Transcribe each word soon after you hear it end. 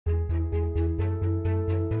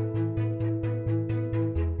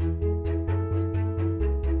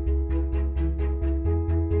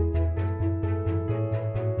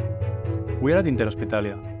We are at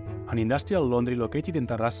Interhospitalia, an industrial laundry located in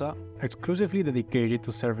Terrassa, exclusively dedicated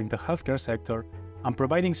to serving the healthcare sector and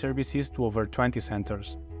providing services to over 20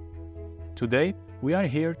 centers. Today, we are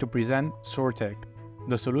here to present Sortech,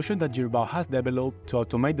 the solution that Girbau has developed to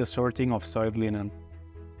automate the sorting of soiled linen.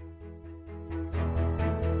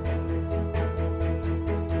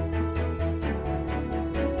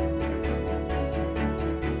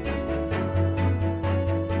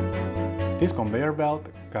 This conveyor belt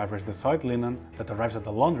gathers the soiled linen that arrives at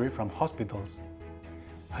the laundry from hospitals.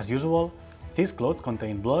 As usual, these clothes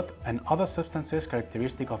contain blood and other substances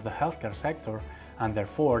characteristic of the healthcare sector, and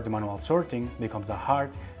therefore the manual sorting becomes a hard,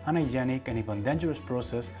 unhygienic and even dangerous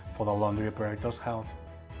process for the laundry operator's health.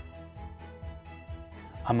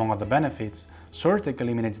 Among other benefits, Sortech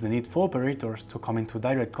eliminates the need for operators to come into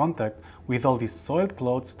direct contact with all these soiled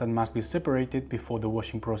clothes that must be separated before the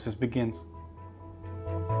washing process begins.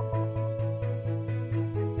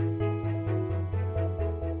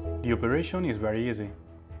 The operation is very easy.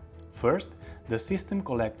 First, the system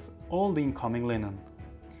collects all the incoming linen.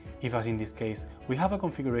 If, as in this case, we have a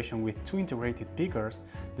configuration with two integrated pickers,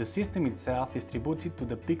 the system itself distributes it to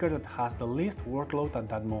the picker that has the least workload at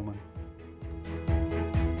that moment.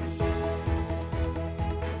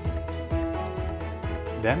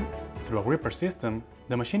 Then, through a gripper system,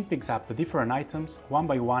 the machine picks up the different items one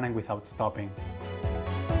by one and without stopping.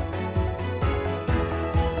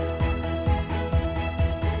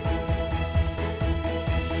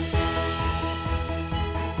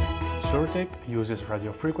 Sortech uses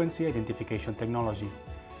radio frequency identification technology,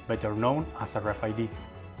 better known as RFID.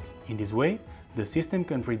 In this way, the system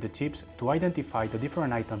can read the chips to identify the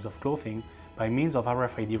different items of clothing by means of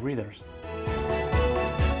RFID readers.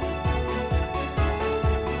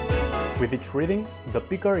 With each reading, the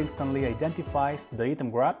picker instantly identifies the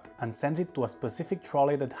item grabbed and sends it to a specific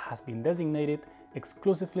trolley that has been designated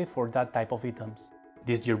exclusively for that type of items.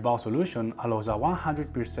 This Girbau solution allows a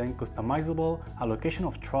 100% customizable allocation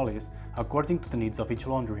of trolleys according to the needs of each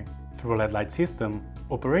laundry. Through a LED light system,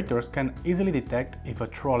 operators can easily detect if a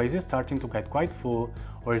trolley is starting to get quite full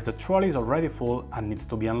or if the trolley is already full and needs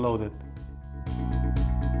to be unloaded.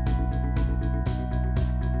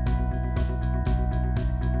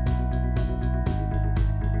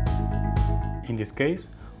 In this case,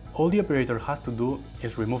 all the operator has to do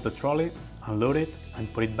is remove the trolley, unload it,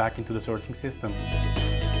 and put it back into the sorting system.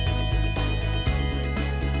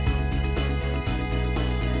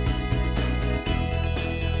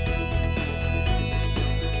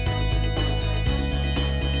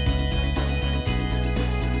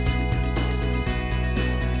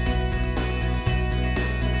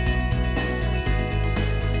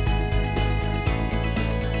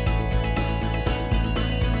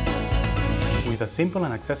 With a simple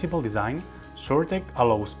and accessible design, Sortech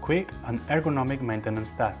allows quick and ergonomic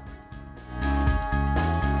maintenance tasks.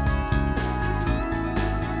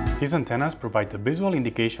 These antennas provide a visual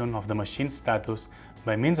indication of the machine's status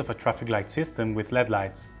by means of a traffic light system with LED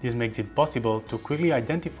lights. This makes it possible to quickly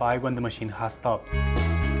identify when the machine has stopped.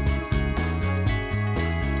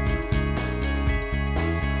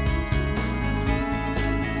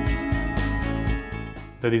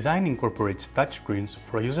 The design incorporates touchscreens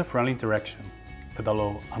for user-friendly interaction that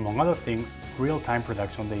allow, among other things, real-time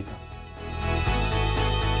production data.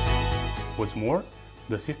 What's more,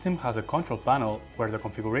 the system has a control panel where the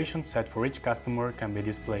configuration set for each customer can be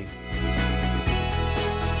displayed.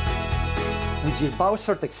 With Girbau's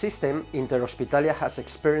Sortech system, Interhospitalia has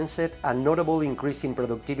experienced a notable increase in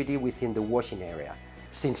productivity within the washing area.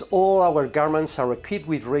 Since all our garments are equipped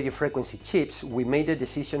with radio frequency chips, we made the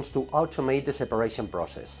decisions to automate the separation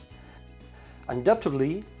process.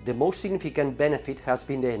 Undoubtedly, the most significant benefit has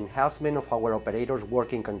been the enhancement of our operators'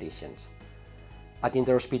 working conditions. At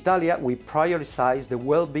Interhospitalia, we prioritize the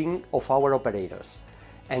well-being of our operators,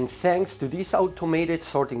 and thanks to this automated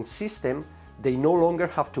sorting system, they no longer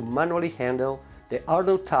have to manually handle the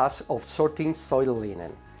arduous task of sorting soiled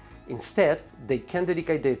linen. Instead, they can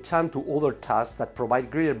dedicate their time to other tasks that provide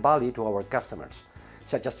greater value to our customers,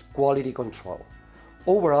 such as quality control.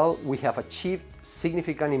 Overall, we have achieved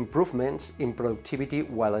significant improvements in productivity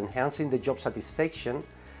while enhancing the job satisfaction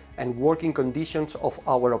and working conditions of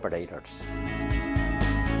our operators.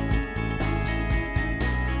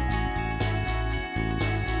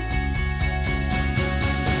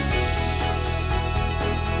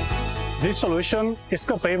 This solution is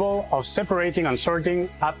capable of separating and sorting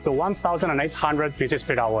up to 1,800 pieces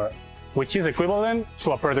per hour, which is equivalent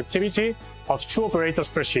to a productivity of 2 operators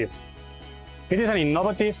per shift. It is an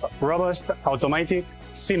innovative, robust, automatic,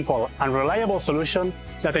 simple and reliable solution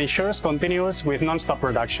that ensures continuous with non-stop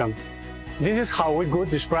production. This is how we could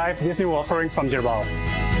describe this new offering from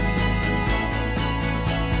Girbau.